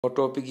Our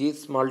topic is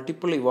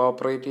multiple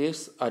evaporators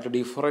at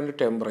different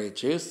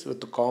temperatures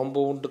with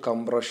compound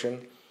compression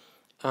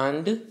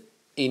and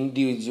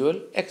individual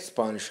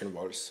expansion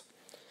valves.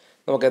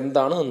 നമുക്ക്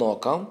എന്താണ്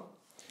നോക്കാം.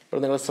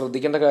 ഇപ്പോൾ നിങ്ങൾ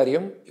ശ്രദ്ധിക്കേണ്ട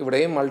കാര്യം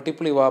ഇവിടെയും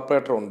മൾട്ടിപ്പിൾ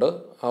ഇവാപ്പറേറ്റർ ഉണ്ട്.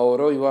 ആ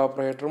ഓരോ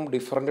ഇവാപ്പറേറ്ററും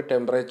ഡിഫറൻറ്റ്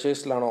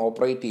ടെമ്പറേച്ചേഴ്സിലാണ്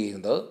ഓപ്പറേറ്റ്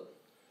ചെയ്യുന്നത്.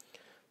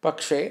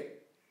 പക്ഷേ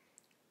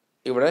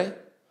ഇവിടെ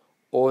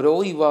ഓരോ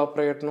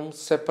ഇവാപ്പറേറ്ററിനും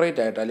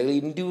സെപ്പറേറ്റ് ആയിട്ട്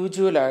അല്ലെങ്കിൽ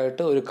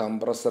ഇൻഡിവിജ്വലായിട്ട് ഒരു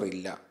കംപ്രസർ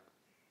ഇല്ല.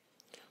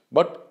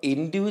 ബട്ട്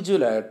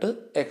ഇൻഡിവിജ്വലായിട്ട്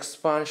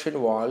എക്സ്പാൻഷൻ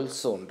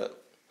വാൾവ്സ് ഉണ്ട്.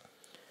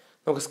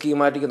 നമുക്ക്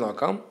സ്കീമാറ്റിക്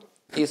നോക്കാം.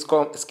 ഈ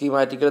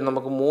സ്കീമാറ്റിക്കിൽ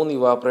നമുക്ക് 3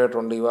 ഇവാപ്പറേറ്റർ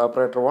ഉണ്ട്.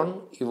 Evaporator 1,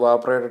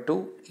 evaporator 2,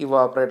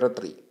 evaporator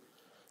 3.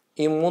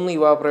 ഈ 3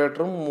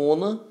 ഇവാപ്പറേറ്ററും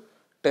 3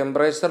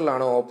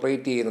 ടെമ്പറേച്ചറിലാണ്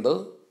ഓപ്പറേറ്റ് ചെയ്യുന്നത്.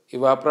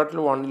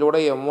 ഇവാപ്പറേറ്റർ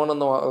 1 M1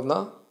 എന്ന് പറയുന്ന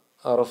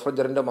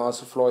റെഫ്രിജറൻ്റ്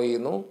മാസ് ഫ്ലോ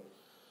ചെയ്യുന്നു.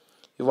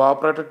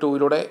 Evaporator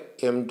 2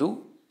 M2,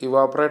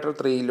 evaporator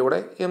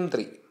 3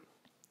 M3.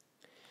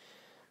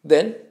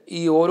 Then ഈ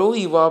ഓരോ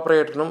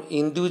ഇവാപ്പറേറ്ററിനും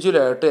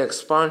ഇൻഡിവിജ്വലായിട്ട്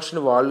എക്സ്പാൻഷൻ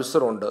വാൾവ്സ്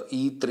ഉണ്ട്.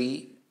 E3,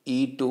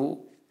 E2,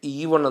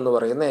 E1 എന്ന്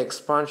പറയുന്ന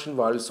എക്സ്പാൻഷൻ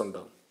വാൾവ്സ് ഉണ്ട്.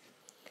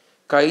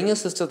 കഴിഞ്ഞ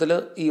സിസ്റ്റത്തിൽ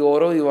ഈ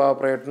ഓരോ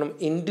ഇവാപ്പറേറ്ററിനും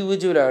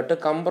ഇൻഡിവിജ്വലായിട്ട്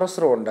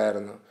കംപ്രസറും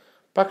ഉണ്ടായിരുന്നു.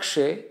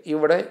 പക്ഷേ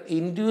ഇവിടെ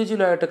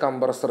ഇൻഡിവിജ്വലായിട്ട്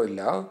കംപ്രസർ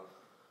ഇല്ല,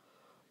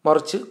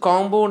 മറിച്ച്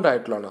കോമ്പൗണ്ട്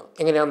ആയിട്ടുള്ളതാണ്.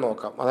 എങ്ങനെയാണെന്ന്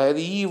നോക്കാം. അതായത്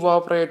ഈ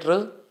ഇവാപ്പറേറ്റർ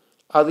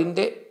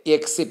അതിൻ്റെ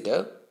എക്സിറ്റ്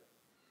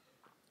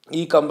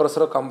ഈ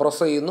കംപ്രസർ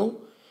കംപ്രസ് ചെയ്യുന്നു.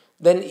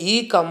 ദെൻ ഈ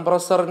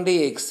കംപ്രസറിൻ്റെ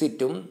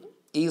എക്സിറ്റും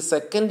ഈ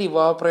സെക്കൻഡ്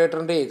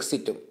ഇവാപ്പറേറ്ററിൻ്റെ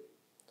എക്സിറ്റും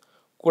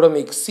കൂടെ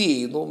മിക്സ്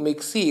ചെയ്യുന്നു.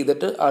 മിക്സ്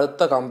ചെയ്തിട്ട്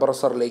അടുത്ത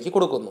കംപ്രസറിലേക്ക്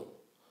കൊടുക്കുന്നു.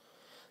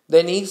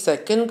 ദെൻ ഈ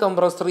സെക്കൻഡ്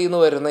കംപ്രസറിൽ നിന്ന്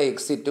വരുന്ന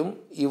എക്സിറ്റും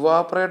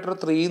ഇവാപ്പറേറ്റർ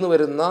 3 നിന്ന്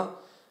വരുന്ന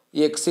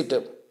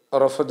എക്സിറ്റും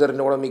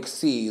റെഫ്രിജറൻ്റ് കൂടെ മിക്സ്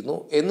ചെയ്യുന്നു.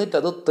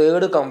 എന്നിട്ടത്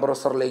തേർഡ്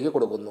കംപ്രസറിലേക്ക്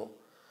കൊടുക്കുന്നു.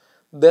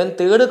 ദെൻ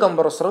തേർഡ്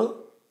കംപ്രസർ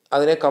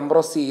അതിനെ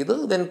കംപ്രസ് ചെയ്ത്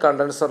ദെൻ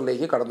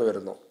കണ്ടൻസറിലേക്ക് കടന്നു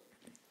വരുന്നു.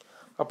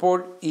 അപ്പോൾ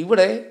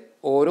ഇവിടെ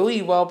ഓരോ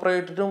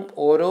ഇവാപ്പറേറ്ററും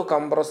ഓരോ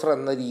കംപ്രസർ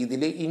എന്ന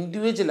രീതിയിൽ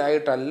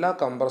ഇൻഡിവിജ്വലായിട്ടല്ല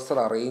കംപ്രസർ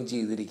അറേഞ്ച്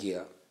ചെയ്തിരിക്കുക.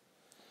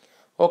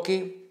 ഓക്കെ,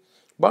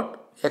 ബട്ട്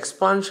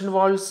എക്സ്പാൻഷൻ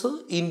വാൾവ്സ്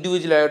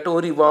ഇൻഡിവിജ്വലായിട്ട്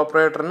ഒരു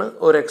ഇവാപ്പറേറ്ററിന്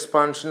ഒരു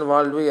എക്സ്പാൻഷൻ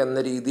വാൾവ്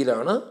എന്ന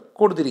രീതിയിലാണ്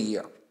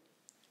കൊടുത്തിരിക്കുക.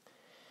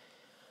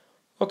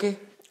 ഓക്കെ,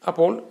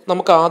 അപ്പോൾ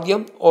നമുക്ക്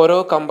ആദ്യം ഓരോ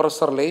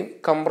കംപ്രസറിലെയും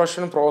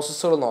കംപ്രഷൻ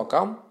പ്രോസസ്സുകൾ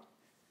നോക്കാം.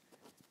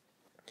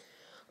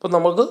 അപ്പോൾ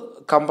നമുക്ക്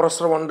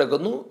കംപ്രസർ 1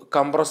 എടുക്കുന്നു.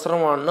 കംപ്രസർ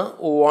 1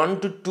 1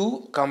 to 2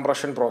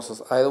 കംപ്രഷൻ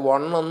പ്രോസസ്സ്, അതായത്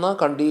 1 എന്ന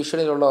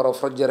കണ്ടീഷനിലുള്ള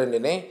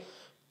റെഫ്രിജറൻറ്റിനെ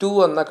 2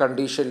 എന്ന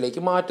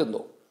കണ്ടീഷനിലേക്ക്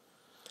മാറ്റുന്നു.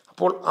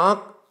 അപ്പോൾ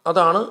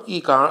അതാണ് ഈ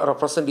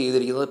റെപ്രസെൻ്റ്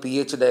ചെയ്തിരിക്കുന്നത്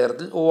pH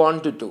ഡയഗ്രത്തിൽ 1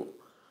 to 2.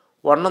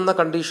 1 എന്ന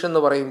കണ്ടീഷൻ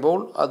എന്ന് പറയുമ്പോൾ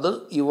അത്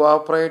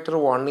ഇവാപ്പറേറ്റർ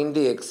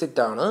 1ൻ്റെ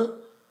എക്സിറ്റ് ആണ്.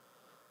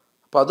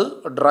 അപ്പോൾ അത്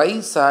ഡ്രൈ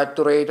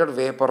സാറ്റുറേറ്റഡ്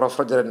വേപ്പർ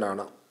റെഫ്രിജറൻ്റ്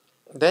ആണ്.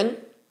 ദെൻ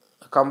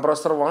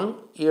കംപ്രസർ 1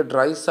 ഈ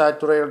ഡ്രൈ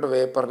സാറ്റുറേറ്റഡ്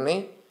വേപ്പറിനെ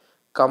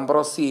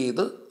കംപ്രസ്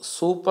ചെയ്ത്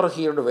സൂപ്പർ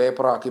ഹീറ്റഡ്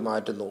വേപ്പറാക്കി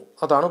മാറ്റുന്നു.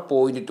 അതാണ്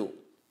പോയിൻറ്റ് 2.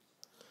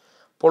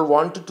 അപ്പോൾ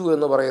 1 to 2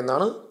 എന്ന്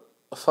പറയുന്നതാണ്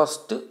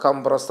ഫസ്റ്റ്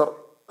കംപ്രസർ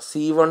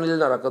C1ൽ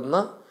നടക്കുന്ന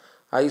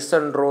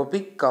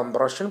ഐസെൻട്രോപിക്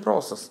കംപ്രഷൻ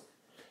പ്രോസസ്സ്.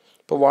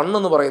 ഇപ്പോൾ 1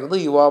 എന്ന് പറയുന്നത്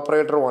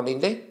ഇവാപ്പറേറ്റർ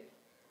 1ൻ്റെ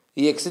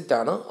ഈ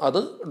എക്സിറ്റാണ്. അത്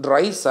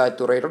ഡ്രൈ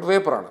സാറ്റുറേറ്റഡ്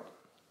വേപ്പറാണ്.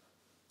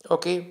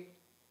 ഓക്കെ,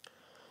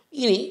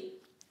 ഇനി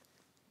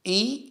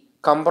ഈ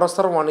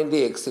കംപ്രസർ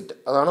 1ൻ്റെ എക്സിറ്റ്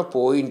അതാണ്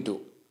പോയിൻറ്റ് 2.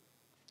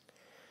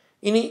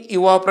 ഇനി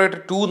ഇവാപ്പറേറ്റർ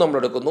 2 നമ്മൾ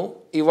എടുക്കുന്നു.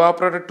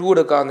 ഇവാപ്പറേറ്റർ 2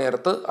 എടുക്കാൻ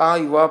നേരത്ത് ആ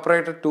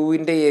ഇവാപ്പറേറ്റർ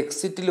 2ൻ്റെ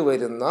എക്സിറ്റിൽ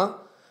വരുന്ന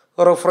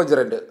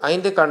റെഫ്രിജറൻറ്റ്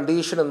അതിൻ്റെ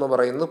കണ്ടീഷൻ എന്ന്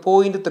പറയുന്നത്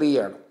പോയിൻറ്റ് 3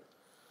 ആണ്.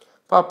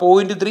 അപ്പോൾ ആ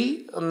പോയിൻറ്റ് 3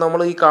 നമ്മൾ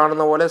ഈ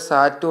കാണുന്ന പോലെ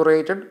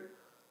സാറ്റുറേറ്റഡ്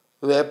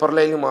വേപ്പർ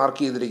ലൈനിൽ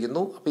മാർക്ക്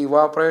ചെയ്തിരിക്കുന്നു. അപ്പോൾ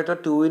ഇവാപ്പറേറ്റർ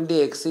 2ൻ്റെ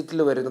എക്സിറ്റിൽ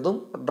വരുന്നതും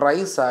ഡ്രൈ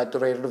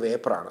സാറ്റുറേറ്റഡ്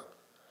വേപ്പറാണ്.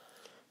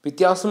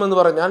 വ്യത്യാസം എന്ന്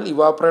പറഞ്ഞാൽ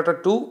ഇവാപ്പറേറ്റർ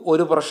 2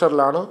 ഒരു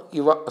പ്രഷറിലാണ്,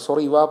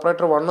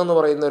 ഇവാപ്പറേറ്റർ 1 എന്ന്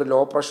പറയുന്ന ഒരു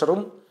ലോ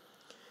പ്രഷറും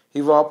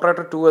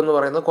ഇവാപ്പറേറ്റർ 2 എന്ന്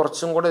പറയുന്നത്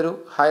കുറച്ചും കൂടെ ഒരു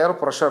ഹയർ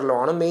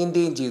പ്രഷറിലുമാണ്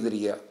മെയിൻറ്റെയിൻ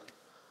ചെയ്തിരിക്കുക.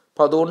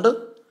 അപ്പോൾ അതുകൊണ്ട്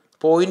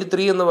പോയിൻറ്റ്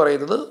 3 എന്ന്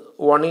പറയുന്നത്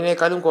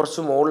 1നേക്കാളും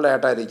കുറച്ച്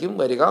മുകളിലായിട്ടായിരിക്കും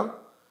വരിക.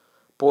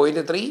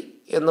 പോയിൻറ്റ് 3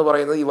 എന്ന്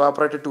പറയുന്നത്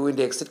ഇവാപ്പറേറ്റർ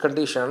 2ൻ്റെ എക്സിറ്റ്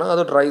കണ്ടീഷനാണ്.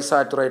 അത് ഡ്രൈ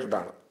സാറ്റുറേറ്റഡ്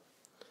ആണ്.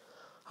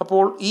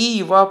 അപ്പോൾ ഈ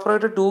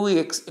ഇവാപ്പറേറ്റർ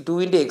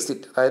 2ൻ്റെ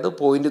എക്സിറ്റ് അതായത്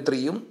പോയിൻറ്റ്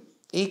 3യും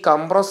ഈ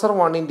കംപ്രസർ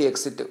 1ൻ്റെ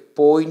എക്സിറ്റ്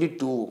പോയിൻറ്റ്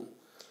 2ഉം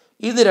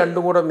ഇത്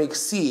രണ്ടും കൂടെ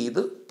മിക്സ്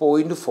ചെയ്ത്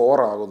പോയിൻറ്റ്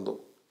 4 ആകുന്നു.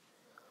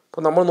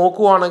 അപ്പോൾ നമ്മൾ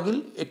നോക്കുകയാണെങ്കിൽ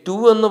 2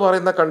 എന്ന്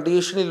പറയുന്ന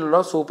കണ്ടീഷനിലുള്ള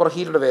സൂപ്പർ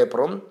ഹീറ്റഡ്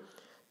വേപ്പറും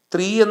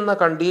 3 എന്ന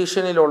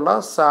കണ്ടീഷനിലുള്ള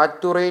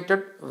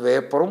സാറ്റുറേറ്റഡ്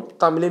വേപ്പറും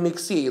തമ്മിൽ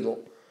മിക്സ് ചെയ്യുന്നു.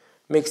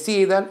 മിക്സ്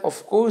ചെയ്താൽ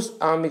ഓഫ് കോഴ്സ്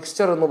ആ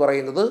മിക്സ്ചർ എന്ന്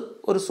പറയുന്നത്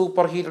ഒരു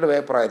സൂപ്പർ ഹീറ്റഡ്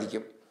വേപ്പർ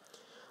ആയിരിക്കും.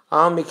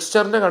 ആ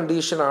മിക്സ്ചറിൻ്റെ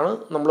കണ്ടീഷനാണ്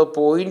നമ്മൾ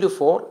പോയിൻറ്റ്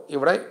 4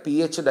 ഇവിടെ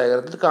pH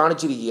ഡയഗ്രത്തിൽ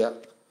കാണിച്ചിരിക്കുക.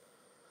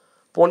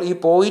 അപ്പോൾ ഈ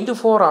പോയിൻറ്റ്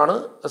 4 ആണ്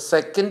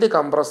സെക്കൻഡ്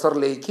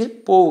കംപ്രസറിലേക്ക്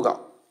പോവുക.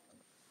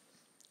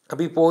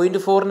 അപ്പോൾ ഈ പോയിൻറ്റ്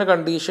 4ൻ്റെ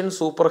കണ്ടീഷൻ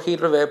സൂപ്പർ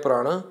ഹീറ്റഡ്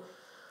വേപ്പറാണ്.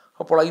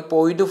 അപ്പോൾ ഈ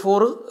പോയിൻറ്റ്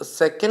 4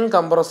 സെക്കൻഡ്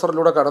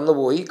കംപ്രസറിലൂടെ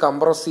കടന്നുപോയി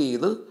കംപ്രസ്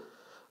ചെയ്ത്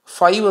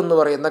 5 എന്ന്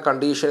പറയുന്ന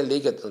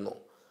കണ്ടീഷനിലേക്ക് എത്തുന്നു.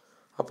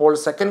 അപ്പോൾ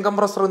സെക്കൻഡ്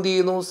കംപ്രസർ എന്ത്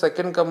ചെയ്യുന്നു?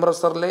 സെക്കൻഡ്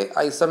കംപ്രസറിലെ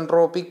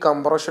ഐസെൻട്രോപിക്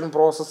കംപ്രഷൻ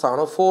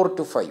പ്രോസസ്സാണ് 4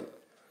 to 5.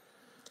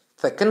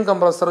 സെക്കൻഡ്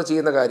കംപ്രസർ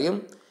ചെയ്യുന്ന കാര്യം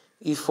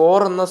ഈ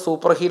 4 എന്ന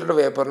സൂപ്പർ ഹീറ്റഡ്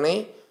വേപ്പറിനെ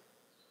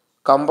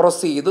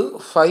കംപ്രസ് ചെയ്ത്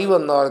 5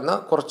 എന്ന് പറയുന്ന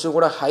കുറച്ചും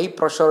കൂടെ ഹൈ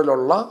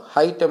പ്രഷറിലുള്ള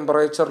ഹൈ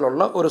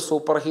ടെമ്പറേച്ചറിലുള്ള ഒരു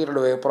സൂപ്പർ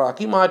ഹീറ്റഡ്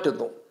വേപ്പറാക്കി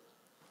മാറ്റുന്നു.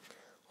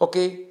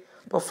 ഓക്കെ,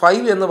 അപ്പോൾ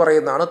 5 എന്ന്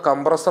പറയുന്നതാണ്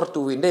കംപ്രസർ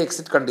 2വിൻ്റെ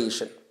എക്സിറ്റ്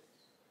കണ്ടീഷൻ.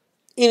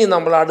 ഇനി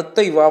നമ്മൾ അടുത്ത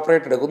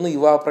ഇവാപ്പറേറ്റർ എടുക്കുന്നു,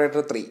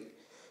 ഇവാപ്പറേറ്റർ 3.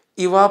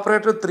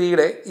 ഇവാപ്പറേറ്റർ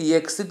 3യുടെ ഈ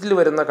എക്സിറ്റിൽ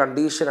വരുന്ന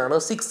കണ്ടീഷനാണ്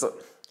 6.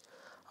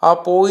 ആ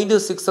പോയിൻ്റ്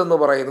 6 എന്ന്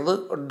പറയുന്നത്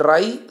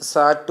ഡ്രൈ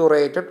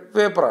സാറ്റുറേറ്റഡ്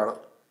വേപ്പറാണ്.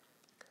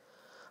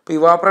 അപ്പോൾ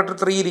ഇവാപ്പറേറ്റർ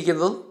 3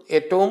 ഇരിക്കുന്നത്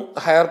ഏറ്റവും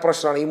ഹയർ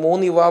പ്രഷറാണ്. ഈ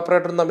 3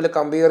 ഇവാപ്പറേറ്ററും തമ്മിൽ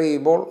കമ്പയർ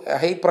ചെയ്യുമ്പോൾ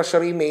ഹൈ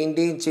പ്രഷറിൽ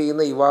മെയിൻറ്റെയിൻ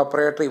ചെയ്യുന്ന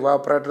ഇവാപ്പറേറ്റർ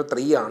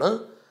 3 ആണ്.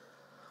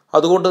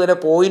 അതുകൊണ്ട് തന്നെ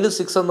പോയിൻ്റ്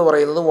 6 എന്ന്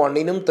പറയുന്നത്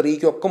 1നും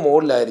 3ക്കും ഒക്കെ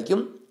മുകളിലായിരിക്കും.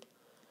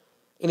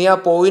 ഇനി ആ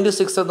പോയിൻ്റ്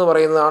 6 എന്ന്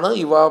പറയുന്നതാണ്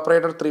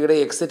ഇവാപ്പറേറ്റർ 3യുടെ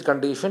എക്സിറ്റ്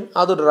കണ്ടീഷൻ.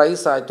 അത് ഡ്രൈ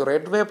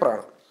സാറ്റുറേറ്റഡ്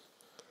വേപ്പറാണ്.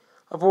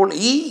 അപ്പോൾ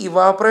ഈ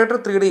ഇവാപ്പറേറ്റർ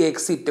 3യുടെ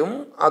എക്സിറ്റും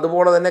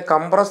അതുപോലെ തന്നെ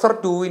കംപ്രസർ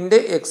 2വിൻ്റെ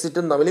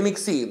എക്സിറ്റും തമ്മിൽ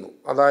മിക്സ് ചെയ്യുന്നു.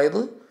 അതായത്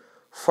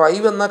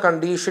 5 എന്ന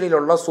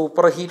കണ്ടീഷനിലുള്ള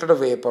സൂപ്പർ ഹീറ്റഡ്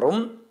വേപ്പറും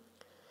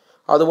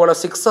അതുപോലെ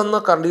 6 എന്ന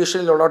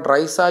കണ്ടീഷനിലുള്ള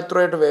ഡ്രൈ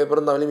സാറ്റുറേറ്റഡ്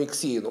വേപ്പറും തമ്മിൽ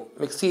മിക്സ് ചെയ്യുന്നു.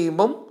 മിക്സ്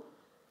ചെയ്യുമ്പം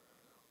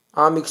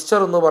ആ മിക്സ്ചർ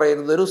എന്ന്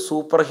പറയുന്നത് ഒരു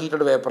സൂപ്പർ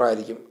ഹീറ്റഡ് വേപ്പർ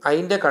ആയിരിക്കും.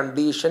 അതിൻ്റെ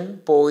കണ്ടീഷൻ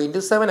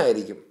പോയിൻ്റ് 7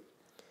 ആയിരിക്കും.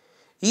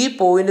 ഈ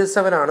പോയിൻ്റ്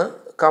 7 ആണ്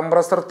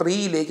കംപ്രസർ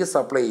 3യിലേക്ക്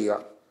സപ്ലൈ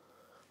ചെയ്യുക.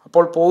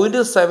 അപ്പോൾ point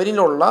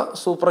 7ലുള്ള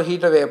super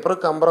heated vapour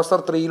compressor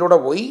 3യിലൂടെ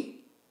പോയി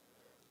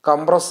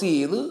കംപ്രസ്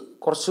ചെയ്ത്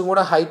കുറച്ചും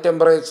കൂടെ ഹൈ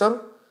ടെമ്പറേച്ചർ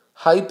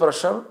ഹൈ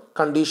പ്രഷർ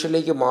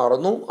കണ്ടീഷനിലേക്ക്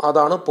മാറുന്നു.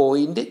 അതാണ്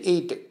പോയിൻ്റ്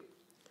 8.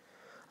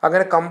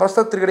 അങ്ങനെ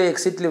കംപ്രസർ 3യുടെ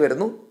എക്സിറ്റിൽ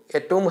വരുന്നു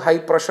ഏറ്റവും high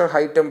pressure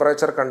high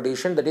temperature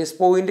condition, that is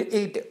point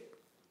 8.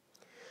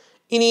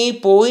 ഇനി ഈ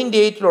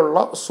പോയിൻ്റ് 8ലുള്ള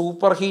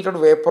സൂപ്പർ ഹീറ്റഡ്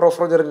വേപ്പർ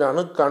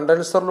റെഫ്രിജറൻ്റാണ്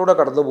കണ്ടൻസറിലൂടെ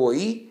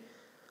കടന്നുപോയി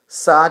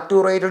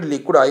സാറ്റുറേറ്റഡ്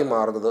ലിക്വിഡായി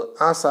മാറുന്നത്.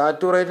 ആ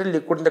സാറ്റുറേറ്റഡ്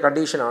ലിക്വിഡിൻ്റെ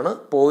കണ്ടീഷനാണ്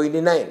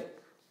പോയിൻ്റ് 9.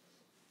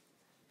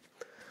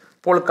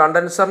 അപ്പോൾ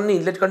കണ്ടൻസറിൻ്റെ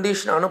ഇൻലെറ്റ്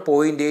കണ്ടീഷനാണ്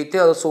പോയിൻ്റ് 8,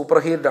 അത് സൂപ്പർ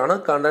ഹീറ്റഡാണ്.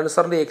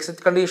 കണ്ടൻസറിൻ്റെ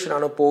എക്സിറ്റ്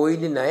കണ്ടീഷനാണ്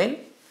പോയിൻ്റ് 9,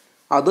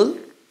 അത്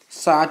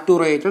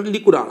സാറ്റുറേറ്റഡ്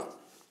ലിക്വിഡാണ്.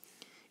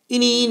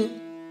 ഇനി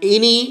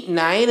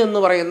 9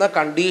 എന്ന് പറയുന്ന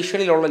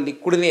കണ്ടീഷനിലുള്ള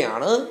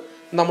ലിക്വിഡിനെയാണ്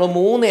നമ്മൾ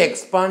 3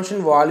 എക്സ്പാൻഷൻ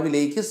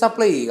വാൽവിലേക്ക്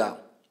സപ്ലൈ ചെയ്യുക.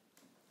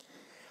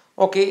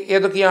 ഓക്കെ,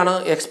 ഏതൊക്കെയാണ്?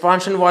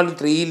 Expansion valve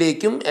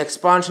 3യിലേക്കും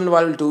expansion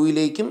valve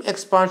 2യിലേക്കും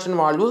expansion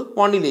valve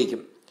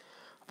 1യിലേക്കും.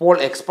 അപ്പോൾ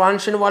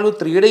എക്സ്പാൻഷൻ വാൽവ്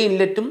 3യുടെ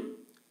ഇൻലെറ്റും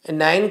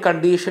 9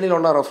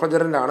 കണ്ടീഷനിലുള്ള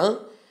റെഫ്രിജറൻ്റാണ്.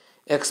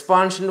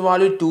 എക്സ്പാൻഷൻ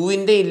വാൽവ്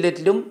 2വിൻ്റെ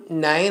ഇൻലെറ്റിലും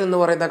 9 എന്ന്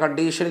പറയുന്ന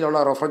കണ്ടീഷനിലുള്ള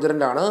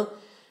റെഫ്രിജറൻ്റാണ്.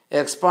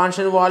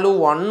 എക്സ്പാൻഷൻ വാൽവ്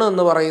 1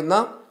 എന്ന് പറയുന്ന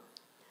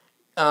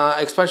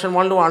എക്സ്പാൻഷൻ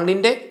വാൽവ്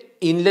 1ൻ്റെ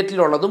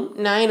ഇൻലെറ്റിലുള്ളതും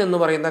 9 എന്ന്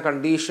പറയുന്ന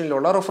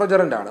കണ്ടീഷനിലുള്ള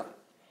റെഫ്രിജറൻ്റാണ്.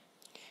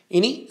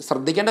 ഇനി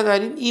ശ്രദ്ധിക്കേണ്ട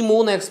കാര്യം, ഈ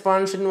 3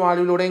 എക്സ്പാൻഷൻ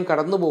വാൽവിലൂടെയും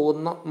കടന്നു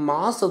പോകുന്ന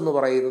മാസ് എന്ന്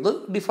പറയുന്നത്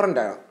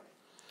ഡിഫറൻ്റ് ആണ്.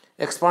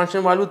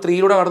 എക്സ്പാൻഷൻ വാൽവ്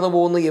 3യിലൂടെ കടന്നു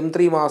പോകുന്ന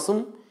M3 മാസും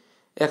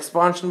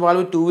എക്സ്പാൻഷൻ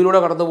വാൽവ് 2വിലൂടെ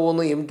കടന്നു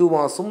പോകുന്ന M2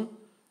 മാസും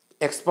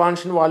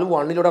എക്സ്പാൻഷൻ വാൽവ്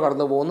 1യിലൂടെ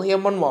കടന്നു പോകുന്ന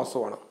M1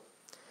 മാസുമാണ്.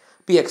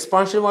 അപ്പോൾ ഈ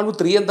എക്സ്പാൻഷൻ വാൽവ്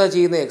 3 എന്താ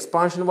ചെയ്യുന്നത്?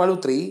 എക്സ്പാൻഷൻ വാൽവ്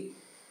 3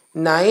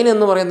 9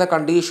 എന്ന് പറയുന്ന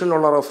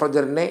കണ്ടീഷനിലുള്ള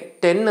റെഫ്രിജറൻറ്റിനെ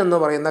 10 എന്ന്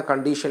പറയുന്ന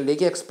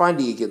കണ്ടീഷനിലേക്ക്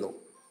എക്സ്പാൻഡ് ചെയ്യിക്കുന്നു.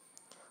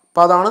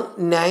 അപ്പോൾ അതാണ്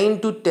 9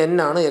 to 10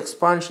 ആണ്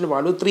എക്സ്പാൻഷൻ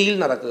വാൽവ് 3യിൽ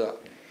നടക്കുക.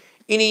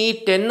 ഇനി ഈ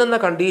 10 എന്ന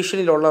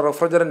കണ്ടീഷനിലുള്ള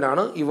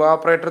റെഫ്രിജറൻ്റാണ്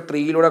ഇവാപ്പറേറ്റർ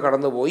 3യിലൂടെ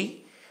കടന്നുപോയി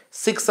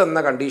 6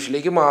 എന്ന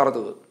കണ്ടീഷനിലേക്ക്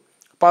മാറുന്നത്.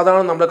 അപ്പോൾ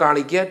അതാണ് നമ്മൾ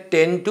കാണിക്കുക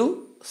 10 to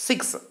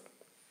 6.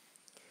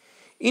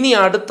 ഇനി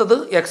അടുത്തത്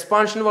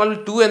എക്സ്പാൻഷൻ വാൽവ്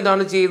 2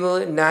 എന്താണ് ചെയ്യുന്നത്?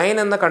 9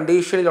 എന്ന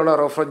കണ്ടീഷനിലുള്ള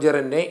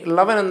റെഫ്രിജറൻറ്റിനെ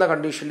 11 എന്ന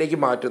കണ്ടീഷനിലേക്ക്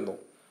മാറ്റുന്നു.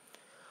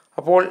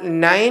 അപ്പോൾ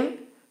 9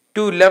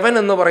 to 11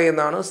 എന്ന്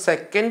പറയുന്നതാണ്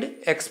സെക്കൻഡ്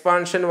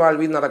എക്സ്പാൻഷൻ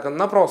വാൽവിൽ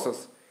നടക്കുന്ന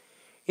പ്രോസസ്സ്.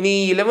 ഇനി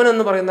 11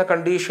 എന്ന് പറയുന്ന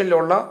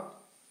കണ്ടീഷനിലുള്ള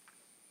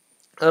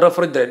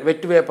refrigerant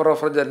wet vapour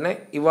റെഫ്രിജറൻറ്റിനെ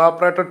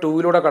evaporator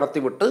 2വിലൂടെ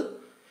കടത്തിവിട്ട്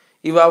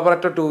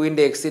evaporator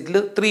 2വിൻ്റെ എക്സിറ്റിൽ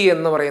 3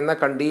 എന്ന് പറയുന്ന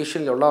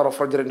കണ്ടീഷനിലുള്ള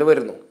റെഫ്രിജറൻറ്റ്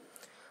വരുന്നു.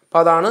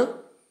 അപ്പോൾ അതാണ്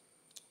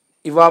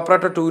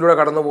ഇവാപ്പറേറ്റർ 2വിലൂടെ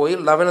കടന്നുപോയി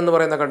 11 എന്ന്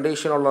പറയുന്ന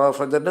കണ്ടീഷനുള്ള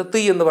റെഫ്രിജറൻറ്റ്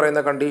 3 എന്ന്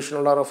പറയുന്ന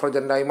കണ്ടീഷനുള്ള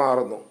റെഫ്രിജറൻറ്റായി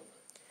മാറുന്നു.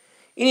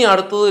 ഇനി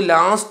അടുത്തത്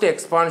ലാസ്റ്റ്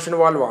എക്സ്പാൻഷൻ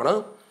വാൽവാണ്.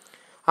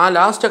 ആ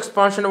ലാസ്റ്റ്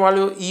എക്സ്പാൻഷൻ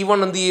വാൽവ്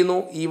E1 എന്ത് ചെയ്യുന്നു?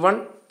 E1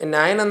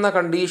 9 എന്ന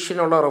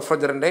കണ്ടീഷനുള്ള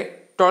റെഫ്രിജറൻറ്റ്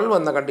 12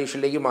 എന്ന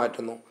കണ്ടീഷനിലേക്ക്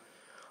മാറ്റുന്നു.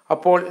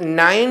 അപ്പോൾ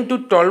 9 to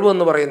 12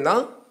 എന്ന് പറയുന്ന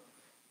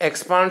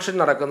എക്സ്പാൻഷൻ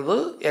നടക്കുന്നത്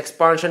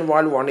എക്സ്പാൻഷൻ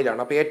വാൽവ് 1ലാണ്.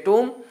 അപ്പോൾ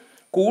ഏറ്റവും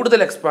കൂടുതൽ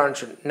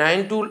എക്സ്പാൻഷൻ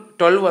 9 to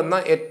 12 എന്ന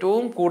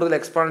ഏറ്റവും കൂടുതൽ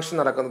എക്സ്പാൻഷൻ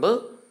നടക്കുന്നത്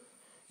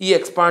ഈ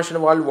എക്സ്പാൻഷൻ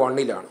വാൽവ്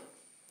 1ലാണ്.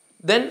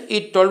 ദെൻ ഈ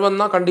 12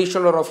 എന്ന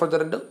കണ്ടീഷനുള്ള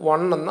റെഫ്രിജറൻറ്റ്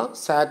 1 എന്ന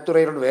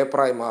സാറ്റുറേറ്റഡ്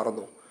വേപ്പറായി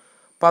മാറുന്നു.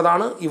 അപ്പോൾ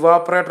അതാണ്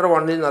ഇവാപ്പറേറ്റർ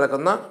 1ൽ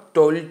നടക്കുന്ന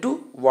 12 to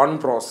 1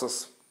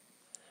 പ്രോസസ്സ്.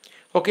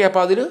 ഓക്കെ,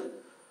 അപ്പോൾ അതിൽ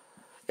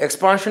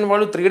expansion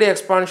valve 3യുടെ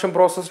expansion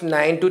process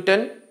 9 to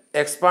 10,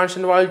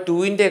 expansion valve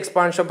 2വിൻ്റെ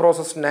expansion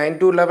process 9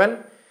 to 11,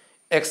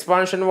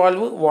 expansion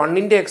valve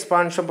 1ൻ്റെ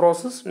expansion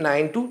process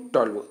 9 to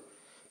 12.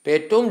 ഇപ്പോൾ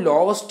ഏറ്റവും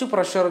ലോവസ്റ്റ്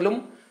പ്രഷറിലും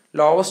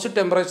ലോവസ്റ്റ്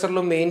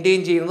ടെമ്പറേച്ചറിലും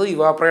മെയിൻറ്റെയിൻ ചെയ്യുന്നത്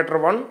ഇവാപ്പറേറ്റർ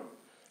 1,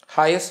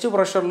 ഹയസ്റ്റ്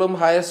പ്രഷറിലും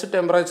ഹയസ്റ്റ്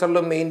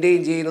ടെമ്പറേച്ചറിലും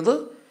മെയിൻറ്റെയിൻ ചെയ്യുന്നത്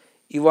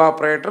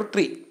ഇവാപ്പറേറ്റർ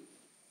 3.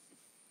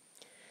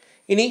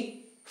 ഇനി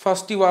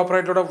ഫസ്റ്റ്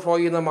ഇവാപ്പറേറ്ററുടെ ഫ്ലോ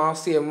ചെയ്യുന്ന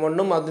മാസ്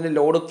M1ഉം അതിൻ്റെ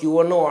ലോഡ്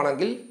Q1ഉം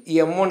ആണെങ്കിൽ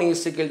M1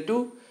 =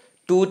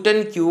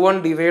 210 Q1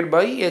 divided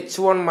by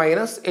H1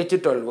 minus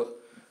H12.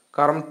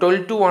 കാരണം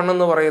 12 to 1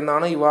 എന്ന്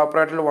പറയുന്നതാണ്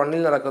ഇവാപ്പറേറ്റർ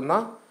 1ൽ നടക്കുന്ന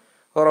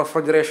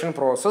റെഫ്രിജറേഷൻ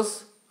പ്രോസസ്സ്.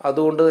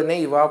 അതുകൊണ്ട് തന്നെ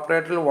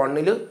ഇവാപ്പറേറ്റർ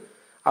 1ൽ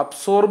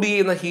അബ്സോർബ്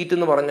ചെയ്യുന്ന ഹീറ്റ്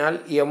എന്ന് പറഞ്ഞാൽ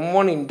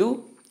M1 into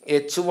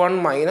H1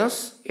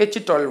 minus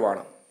H12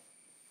 ആണ്.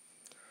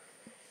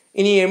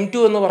 ഇനി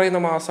M2 എന്ന് പറയുന്ന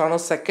മാസാണ്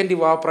സെക്കൻഡ്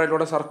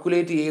ഇവാപ്പറേറ്ററിലൂടെ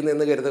സർക്കുലേറ്റ്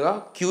ചെയ്യുന്നതെന്ന് കരുതുക.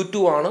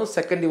 Q2 ആണ്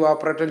സെക്കൻഡ്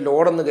ഇവാപ്പറേറ്റർ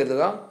ലോഡ് എന്ന്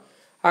കരുതുക.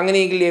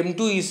 അങ്ങനെയെങ്കിൽ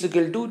M2 is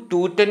equal to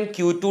 210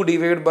 Q2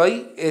 divide by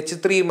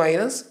H3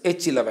 minus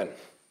H11.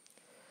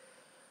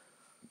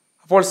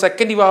 അപ്പോൾ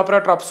സെക്കൻഡ്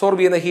ഇവാപ്പറേറ്റർ അബ്സോർബ്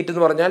ചെയ്യുന്ന ഹീറ്റ്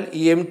എന്ന് പറഞ്ഞാൽ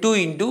M2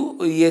 into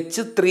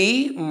H3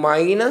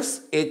 minus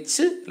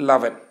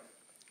H11.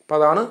 അപ്പോൾ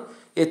അതാണ്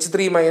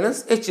H3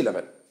 മൈനസ്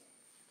H11.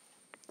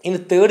 ഇനി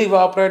തേർഡ്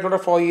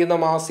ഇവാപ്പറേറ്ററിലൂടെ ഫ്ലോ ചെയ്യുന്ന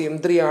മാസ്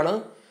M3 ആണ്.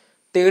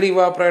 തേർഡ്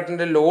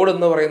ഇവാപ്പറേറ്ററിൻ്റെ ലോഡ്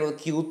എന്ന് പറയുന്നത്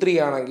Q3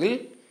 ആണെങ്കിൽ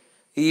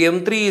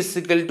M3 is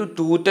equal to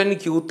 210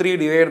 Q3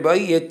 divide by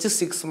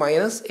H6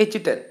 minus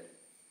H10.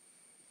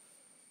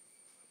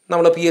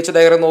 നമ്മൾ pH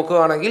ഡയഗ്രം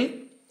നോക്കുകയാണെങ്കിൽ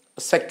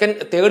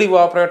തേർഡ്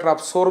ഇവാപ്പറേറ്റർ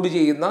അബ്സോർബ്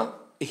ചെയ്യുന്ന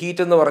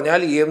ഹീറ്റ് എന്ന്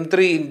പറഞ്ഞാൽ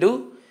M3 into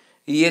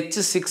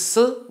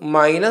H6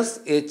 minus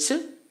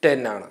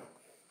H10 ആണ്.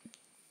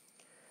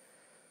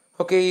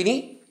 ഓക്കെ, ഇനി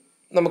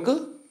നമുക്ക്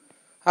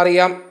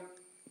അറിയാം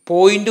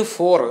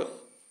 0.4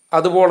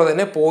 അതുപോലെ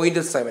തന്നെ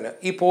 0.7.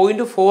 ഈ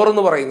 0.4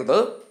 എന്ന് പറയുന്നത്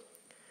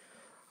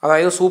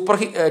അതായത്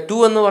 2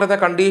 എന്ന് പറയുന്ന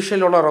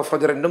കണ്ടീഷനിലുള്ള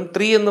റെഫ്രിജറൻറ്റും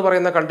 3 എന്ന്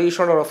പറയുന്ന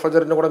കണ്ടീഷനിലുള്ള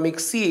റെഫ്രിജറൻറ്റും കൂടെ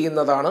മിക്സ്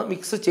ചെയ്യുന്നതാണ്.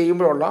 മിക്സ്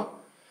ചെയ്യുമ്പോഴുള്ള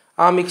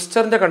ആ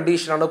മിക്സ്ചറിൻ്റെ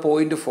കണ്ടീഷനാണ്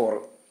 0.4.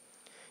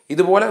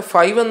 ഇതുപോലെ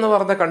 5 എന്ന്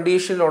പറയുന്ന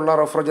കണ്ടീഷനിലുള്ള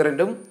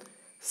റെഫ്രിജറൻറ്റും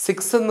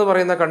 6 എന്ന്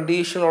പറയുന്ന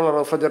കണ്ടീഷനിലുള്ള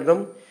റെഫ്രിജറൻറ്റും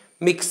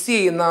മിക്സ്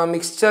ചെയ്യുന്ന ആ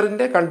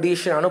മിക്സ്ചറിൻ്റെ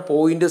കണ്ടീഷനാണ്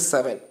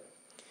 0.7.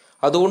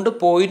 അതുകൊണ്ട്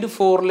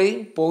 0.4ലെയും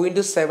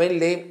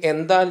 0.7ലെയും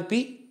എൻതാൽപ്പി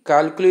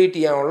കാൽക്കുലേറ്റ്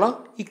ചെയ്യാനുള്ള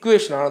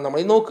ഇക്വേഷനാണ്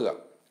നമ്മൾ നോക്കുക.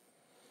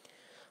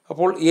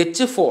 അപ്പോൾ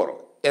H4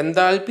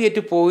 എൻതാൽപ്പി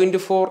അറ്റ്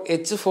 0.4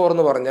 H4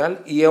 എന്ന് പറഞ്ഞാൽ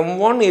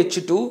M1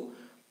 H2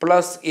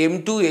 plus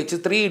M2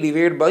 H3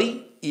 divide by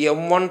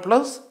M1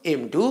 plus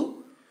M2.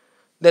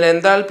 Then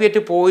enthalpy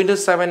at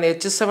 0.7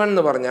 H7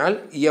 എന്ന് പറഞ്ഞാൽ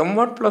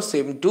M1 plus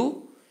M2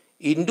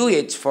 into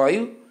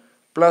H5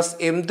 plus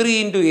M3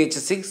 into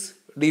H6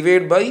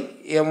 divide by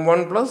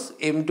M1 plus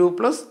M2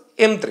 plus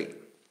M3.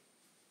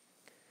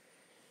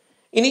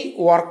 ഇനി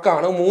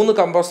വർക്കാണ്. 3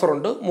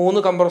 കംപ്രസറുണ്ട്.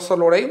 3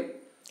 കംപ്രസറിലൂടെയും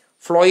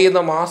flow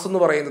ചെയ്യുന്ന mass എന്ന്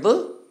പറയുന്നത്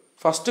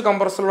first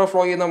കംപ്രസറിലൂടെ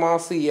flow ചെയ്യുന്ന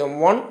mass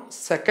M1,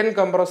 second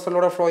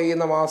കംപ്രസറിലൂടെ flow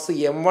ചെയ്യുന്ന mass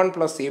M1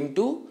 plus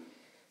M2,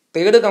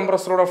 third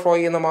കംപ്രസറിലൂടെ flow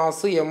ചെയ്യുന്ന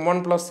mass M1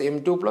 plus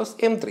M2 plus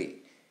M3.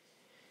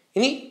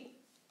 ഇനി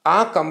ആ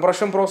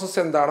കംപ്രഷൻ പ്രോസസ്സ്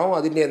എന്താണോ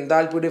അതിൻ്റെ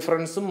എൻതാൽപ്പി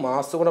ഡിഫറൻസും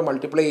മാസും കൂടെ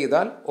മൾട്ടിപ്ലൈ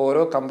ചെയ്താൽ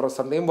ഓരോ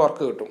കംപ്രസറിൻ്റെയും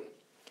വർക്ക് കിട്ടും.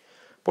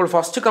 അപ്പോൾ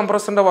ഫസ്റ്റ്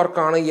കംപ്രസറിൻ്റെ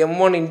വർക്കാണ്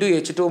M1 into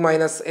H2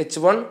 minus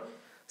H1.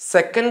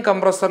 Second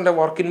കംപ്രസറിൻ്റെ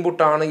work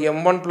ഇൻപുട്ടാണ്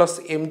M1 plus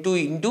M2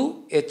 into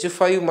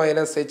H5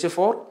 minus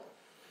H4.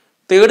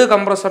 Third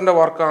കംപ്രസറിൻ്റെ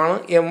വർക്കാണ്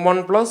M1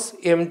 plus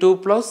M2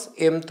 plus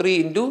M3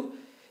 into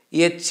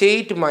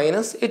H8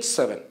 minus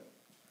H7.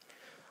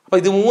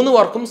 അപ്പോൾ ഇത് 3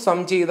 വർക്കും സം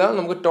ചെയ്താൽ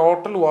നമുക്ക്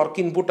ടോട്ടൽ വർക്ക്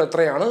ഇൻപുട്ട്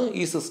എത്രയാണ്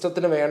ഈ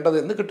സിസ്റ്റത്തിന്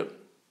വേണ്ടതെന്ന് കിട്ടും.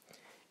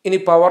 ഇനി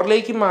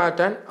പവറിലേക്ക്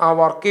മാറ്റാൻ ആ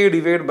വർക്ക്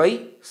ഡിവൈഡ് ബൈ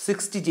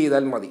 60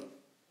 ചെയ്താൽ മതി.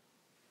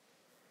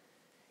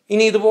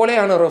 ഇനി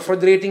ഇതുപോലെയാണ്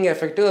റെഫ്രിജറേറ്റിംഗ്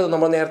എഫക്റ്റ്. അത്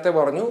നമ്മൾ നേരത്തെ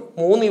പറഞ്ഞു.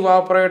 3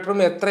 ഇവാപ്പറേറ്ററും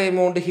എത്ര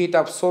എമൗണ്ട് ഹീറ്റ്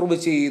അബ്സോർബ്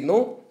ചെയ്യുന്നു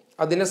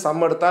അതിനെ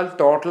സം എടുത്താൽ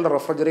ടോട്ടൽ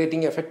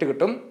റെഫ്രിജറേറ്റിംഗ് എഫക്റ്റ്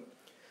കിട്ടും.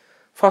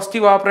 ഫസ്റ്റ്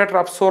ഇവാപ്പറേറ്റർ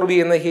അബ്സോർബ്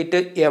ചെയ്യുന്ന heat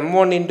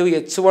M1 into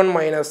H1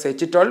 minus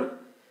H12.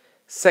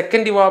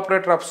 Second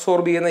evaporator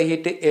absorb ചെയ്യുന്ന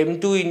heat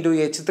M2 into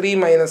H3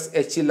 minus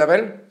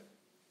H11.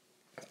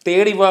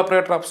 Third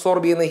evaporator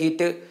absorb ചെയ്യുന്ന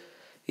heat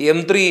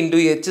M3 into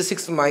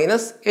H6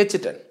 minus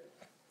H10.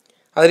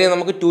 അതിനെ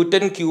നമുക്ക്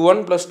 210 Q1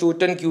 plus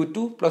 210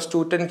 Q2 plus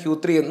 210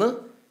 Q3 എന്ന്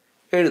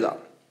എഴുതാം.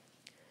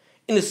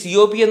 ഇനി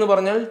COP എന്ന്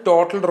പറഞ്ഞാൽ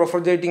total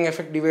refrigerating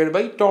effect divide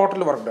by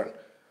total work done.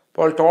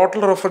 അപ്പോൾ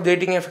ടോട്ടൽ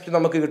റെഫ്രിജറേറ്റിംഗ് എഫക്റ്റ്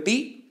നമുക്ക് കിട്ടി.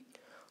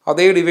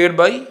 അതേ divide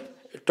by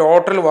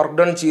total work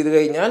done ചെയ്ത്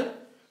കഴിഞ്ഞാൽ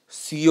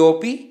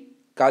COP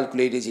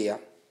കാൽക്കുലേറ്റ് ചെയ്യാം.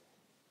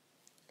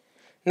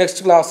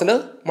 നെക്സ്റ്റ് ക്ലാസ്സിൽ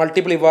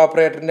മൾട്ടിപ്പിൾ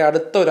ഇവാപ്പറേറ്ററിൻ്റെ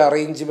അടുത്ത ഒരു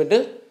അറേഞ്ച്മെൻറ്റ്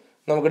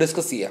നമുക്ക്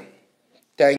ഡിസ്കസ് ചെയ്യാം.